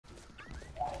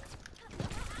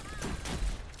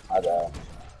I died.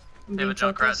 They have a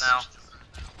Junkrat now.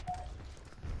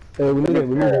 Hey, we need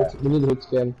a hit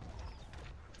scan.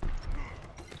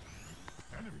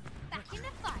 Back in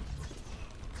the fight.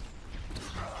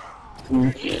 We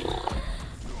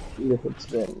need a hit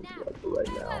scan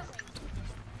right now.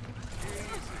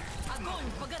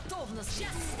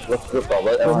 Let's rip all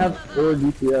that. I have 4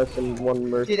 DPS and 1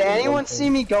 mercy. Did anyone see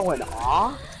me going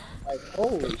off? Like,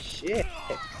 holy shit.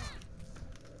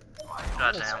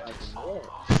 Goddamn.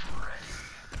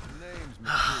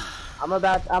 I'm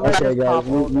about Okay, to guys, pop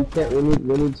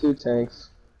we need 2 tanks.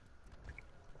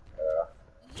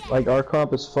 Like, our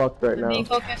comp is fucked right now. Main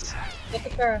focus. Get the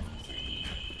Pharah.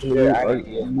 We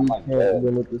can't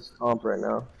win with this comp right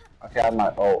now. Okay, I have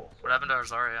my ult. What happened to our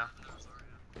Zarya?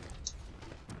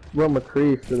 Well,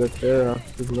 McCree for the Pharah,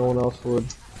 because no one else would.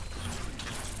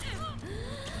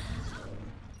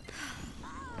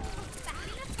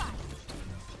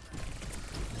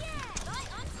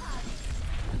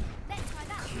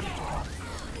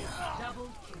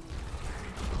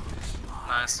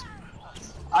 Nice.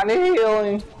 I need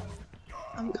healing.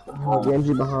 I'm coming. Oh,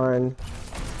 Genji behind.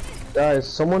 Guys,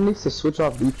 someone needs to switch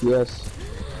off DPS.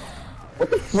 What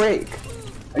the freak?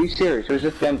 Are you serious? It was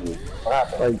just Genji. What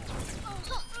happened? Like,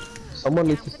 someone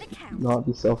needs to not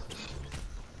be selfish.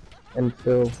 And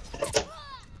kill.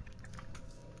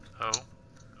 Oh.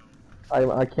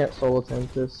 I can't solo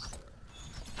tank this.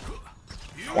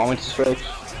 Want me to switch?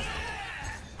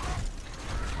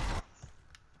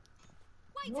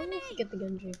 I need to get the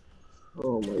Genji.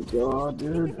 Oh my god,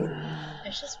 dude.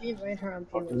 It's just me right here on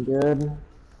Fucking payment. good.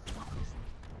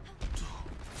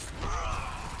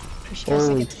 She has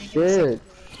to Holy get taken. shit.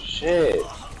 Shit.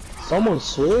 Someone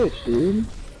switch, dude.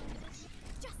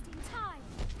 Just in time.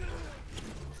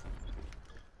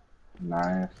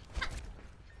 Nice.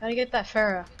 Gotta get that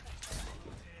Pharah.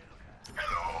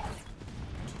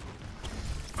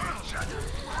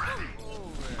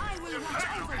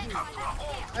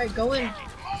 Alright, go in.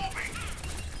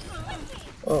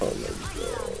 Oh my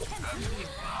god.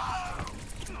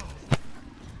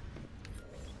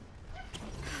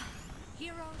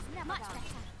 Heroes never much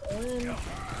better.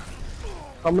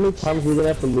 How many times are we gonna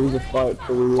have to lose a fight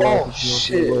before we realize it's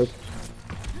not gonna work?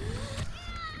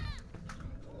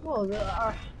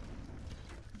 Oh,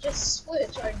 just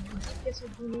switch. I guess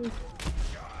we need.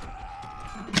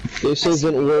 This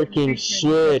isn't working,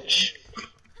 switch!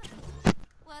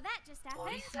 Well, that just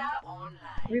happened.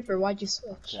 Reaper, why'd you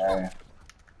switch? Okay.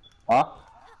 Huh?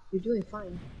 You're doing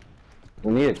fine.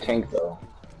 We need a tank though.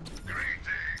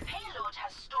 Payload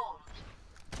has stalled.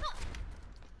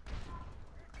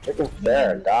 Freaking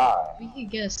there, die. We could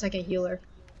get a second healer.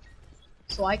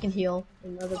 So I can heal,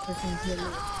 and the other person can heal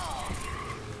me.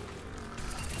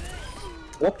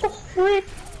 What the freak?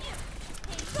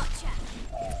 Gotcha.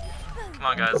 Come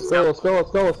on, guys. Let's go, let's go,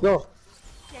 let's go, let's go!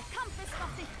 Der Kampf ist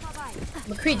noch nicht vorbei.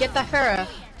 McCree, get that Pharah.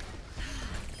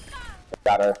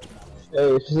 Got her. Hey,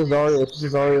 it's just a Zarya, it's just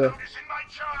a Zarya.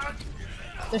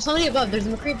 There's somebody above. There's a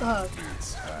McCree above.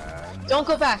 Don't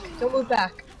go back. Don't move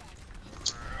back.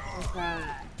 Okay.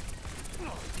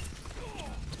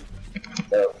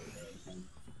 So,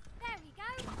 There we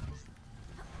go.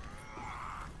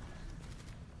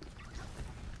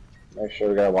 make sure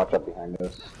we gotta watch out behind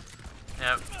us.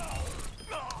 Yep.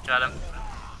 Got him.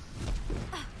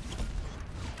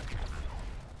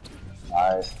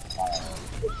 Nice.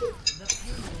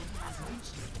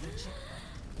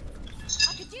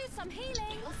 I could use some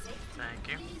healing. Thank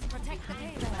you. Please protect the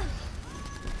payload.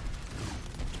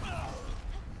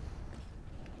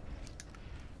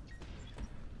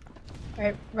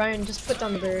 Alright, Ryan, just put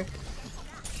down the barrier.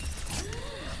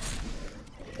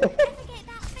 Ever get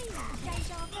that feeling,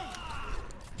 deja vu?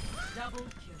 Double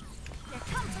kill. Der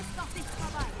Kampf ist noch nicht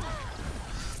vorbei.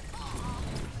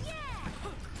 Yeah.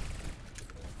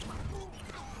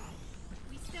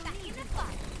 We still back in the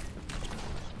fight.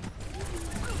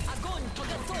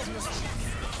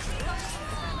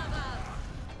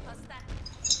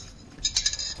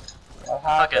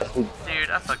 Fucking, dude,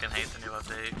 I fucking hate the new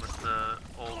update with the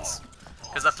ults.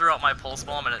 Because I threw out my pulse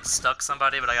bomb and it stuck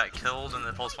somebody, but I got killed, and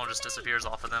the pulse bomb just disappears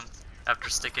off of them after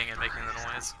sticking and making the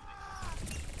noise.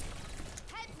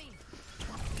 Help me.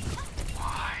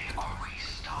 Why are we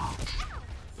stopped?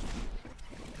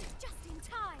 Just in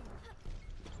time.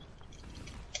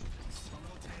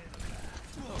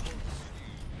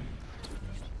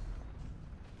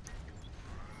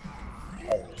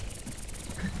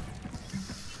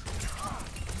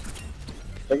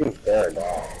 Freaking fair, dog.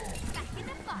 Back in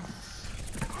the fight.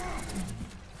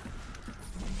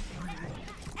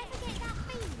 Ever get that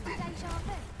feeling, deja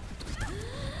vu?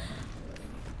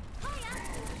 Hiya.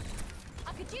 I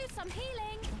could use some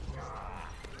healing.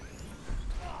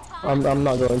 I'm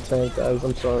not going tank, guys.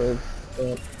 I'm sorry.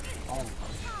 Can't.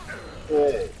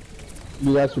 Good.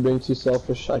 You guys are being too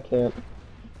selfish. I can't.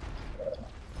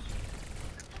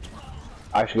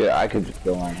 Actually, I could just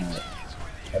go on her.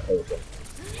 Okay.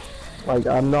 Like,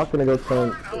 I'm not gonna go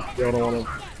tank if y'all don't wanna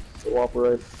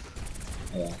cooperate.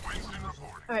 Yeah.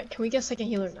 Alright, can we get second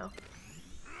healer now?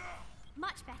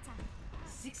 Much better.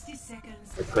 60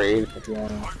 seconds. The crave, if you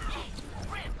want.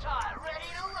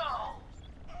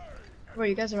 Bro,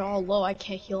 you guys are all low. I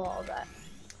can't heal all that.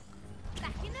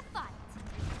 Back in the fight.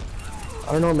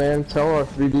 I don't know, man. Tell our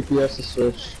 3 DPS to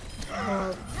switch.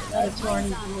 The two aren't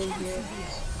even in here.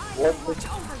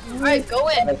 Alright, go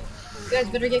in! You guys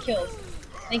better get kills.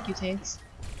 Thank you, tanks.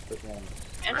 And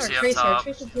our Mercy up Tracer. top.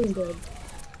 Tracer's doing good.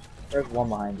 There's one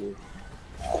behind you.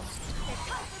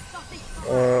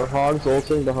 Hogs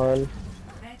ulting behind.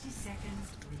 30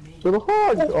 seconds remaining. To the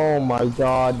Hogs! Oh my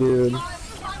god, dude.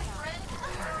 Let's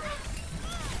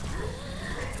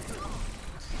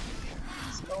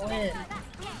go in.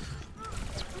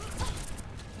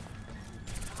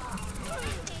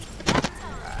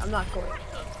 I'm not going.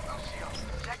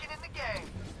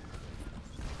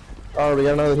 Alright, we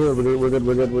got another healer. We're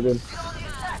good.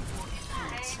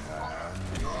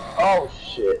 Oh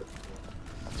shit.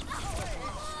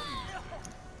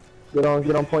 Get on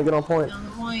point. On the point.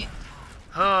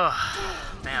 Oh,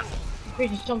 man. Here,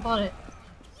 just jump on it.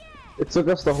 It took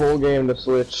us the whole game to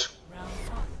switch. Round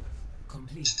 1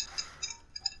 complete.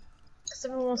 Because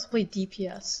everyone wants to play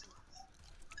DPS.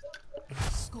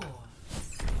 Score.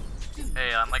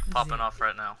 Hey, I'm like popping off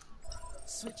right now.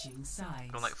 Switching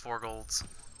sides. Going like 4 golds.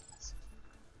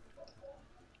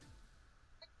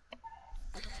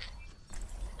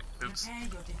 Oops. Prepare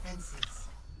your defenses.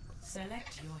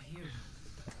 Select your hero.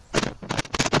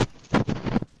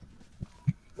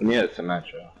 We need a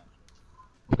Symmetra.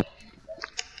 Do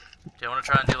you want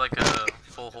to try and do like a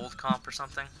full hold comp or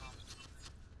something?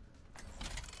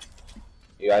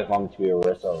 You guys want me to be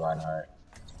Orisa or Reinhardt?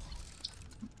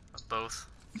 Both.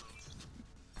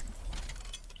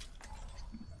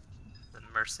 Then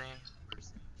Mercy?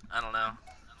 I don't know.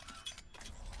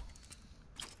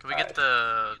 Can we get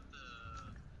the...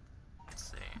 Let's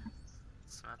see...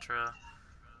 Symmetra?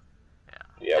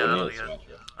 Yeah, we that'll need be a good.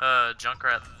 Symmetra.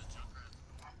 Junkrat.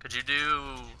 Could you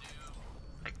do...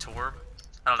 like Torb?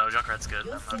 I don't know, Junkrat's good.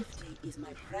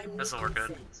 This'll work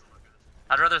good.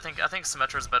 I think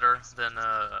Symmetra's better than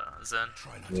Zen.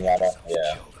 Yeah.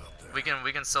 We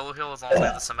can solo heal as long as we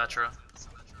have the Symmetra.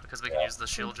 Because we can use the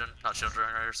shield gen, not shield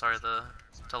generator, sorry, the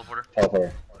teleporter.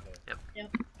 Teleporter. Yep.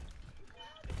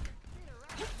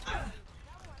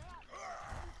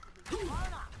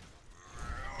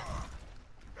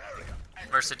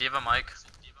 Mercy, do you have a mic?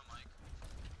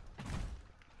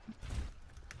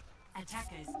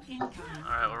 Attackers incoming.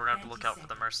 Alright, well, we're gonna have to look out for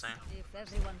the Mercy. If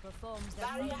everyone performs their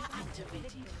Barrier role,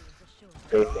 activated.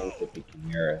 Great things if you can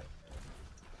hear it.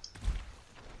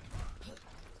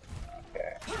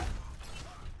 Okay.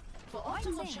 For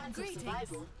optimal chance of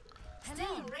survival, stay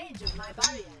in range of my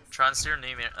barriers. Try and stay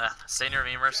near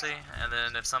me, Mercy, and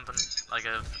then if something, like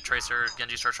if Tracer,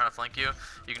 Genji starts trying to flank you,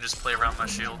 you can just play around my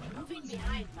shield. Moving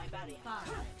behind my barrier. 5,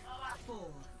 4,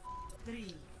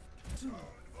 3, 2,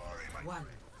 1.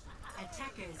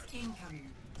 Attackers incoming.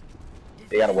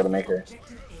 They got a Widowmaker.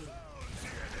 Objective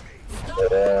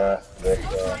A.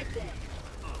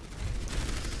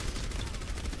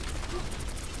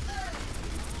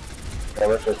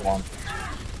 Where's this one?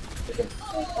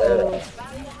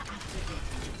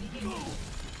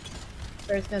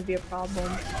 There's gonna be a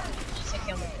problem. Just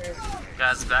taking on the curve.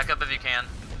 Guys, back up if you can,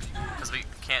 because we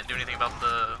can't do anything about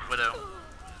the Widow.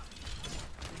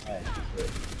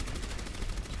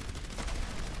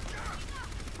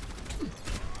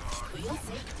 For your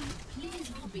safety, please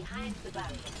move behind the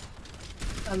barrier.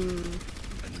 Enemy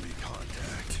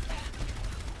contact.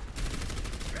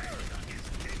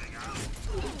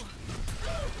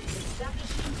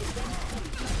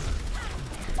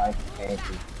 My tank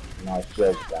is my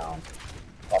shield's down.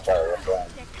 I'll probably look around.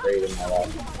 Straight in my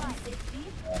life.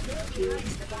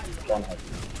 Don't hit me.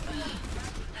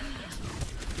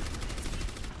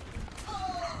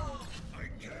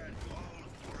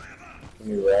 Can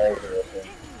you rise or anything?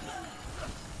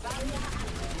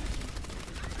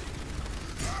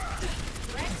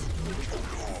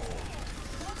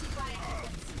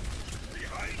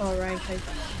 Alright,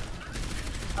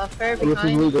 fair This is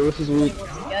behind. weak, this is weak. Able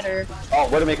to get her. Oh,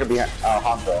 Widowmaker behind.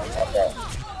 Honda. Okay.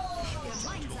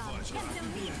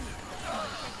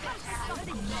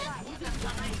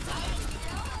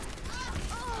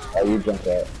 Oh, you jumped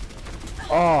out.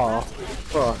 Oh,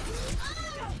 fuck.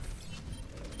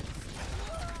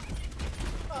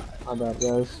 My bad,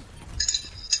 guys.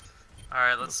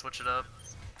 Alright, let's switch it up.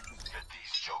 Get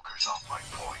these jokers off my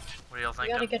point. What do y'all We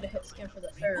think? gotta get a hit scan for the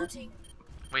Pharah.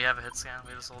 We have a hit scan, we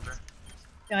have a soldier.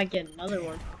 Gotta get another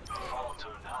one. Falter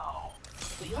now.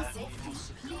 For your safety,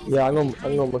 please Yeah, I'm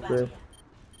gonna look for it.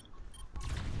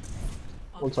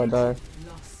 Once I die.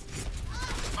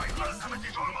 My ultimate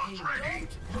is almost ready.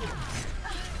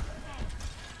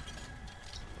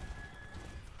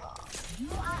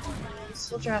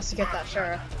 Soldier has to get that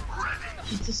Pharah.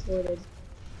 She's distorted.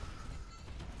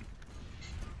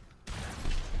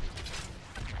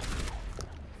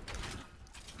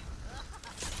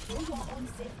 for your own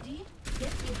safety,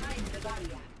 get behind the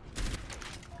barrier.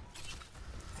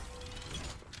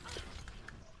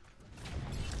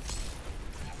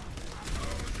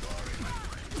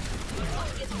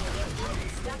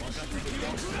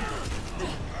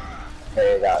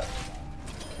 Hey, that.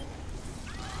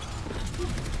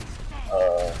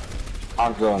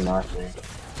 I'm doing nothing.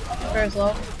 Pharah's low.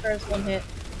 Pharah's one hit.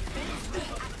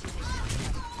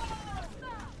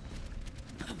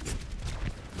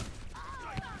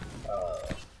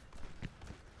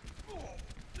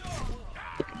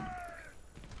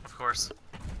 Of course.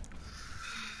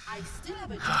 I still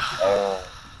have a job.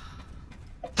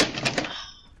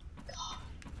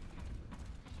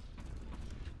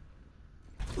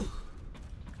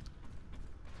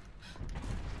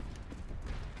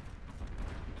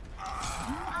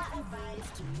 You are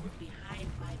advised to move behind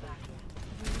my barrier.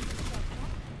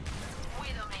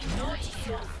 Not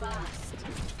so fast.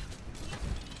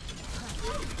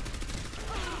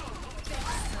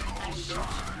 I shot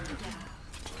you down.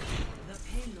 The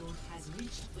payload has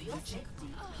reached for your safety.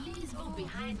 Please move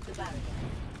behind the barrier.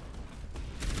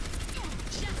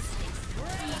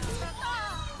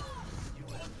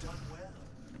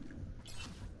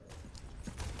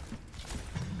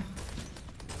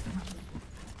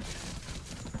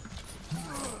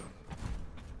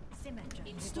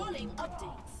 Installing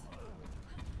updates.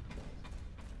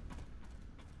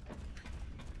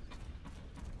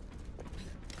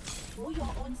 For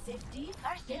your own safety,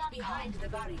 get behind the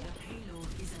barrier. Payload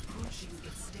is approaching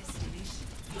its destination.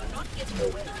 You're not getting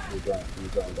away. You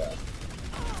going back.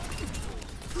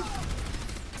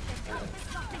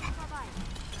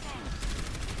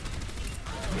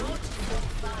 Not so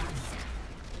fast.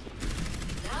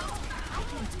 Now I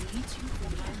can delete you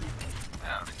from my memory.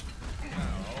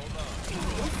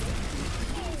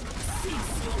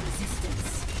 Cease your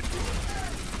resistance.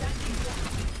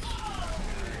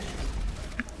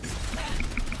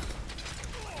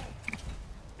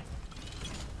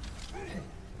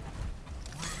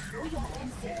 For your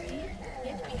own safety,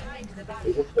 get behind the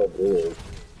barrier. This is so weird.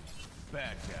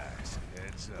 Bad guys,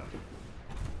 heads up.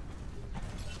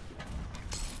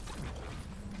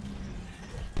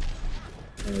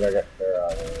 I got her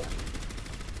out of here.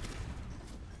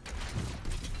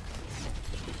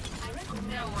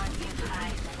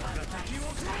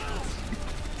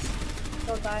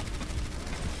 Don't die.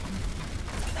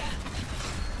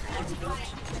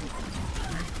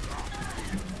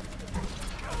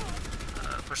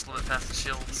 Push a little bit past the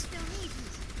shields.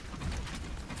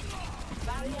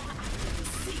 Barrier active.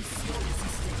 Cease your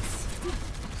resistance.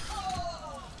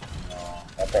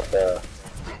 I thought the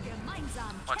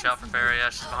Watch out for Pharah, yeah,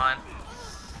 she's behind.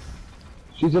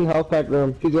 She's in health pack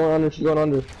room. She's going under. She's going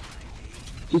under.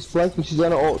 She's flanking. She's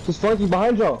on ult. She's flanking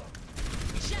behind y'all.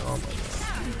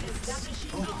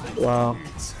 Wow.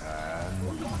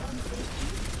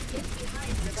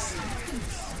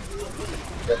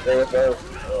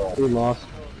 We lost.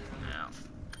 Yeah.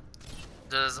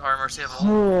 Does our Mercy have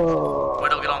ult?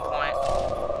 Widow, get on point.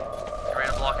 Get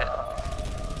ready to block it.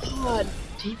 God,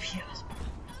 DPS.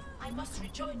 I must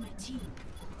rejoin my team.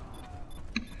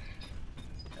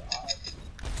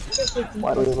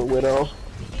 Why do we have a widow?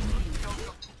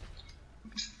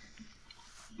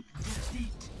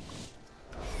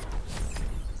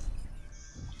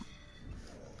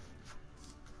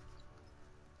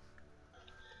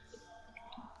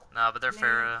 Nah, but their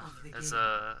Pharah is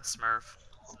a Smurf.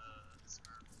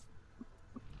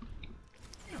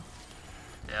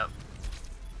 Yep.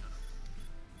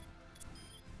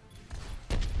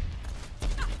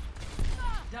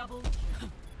 Double.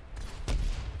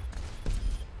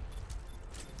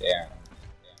 damn.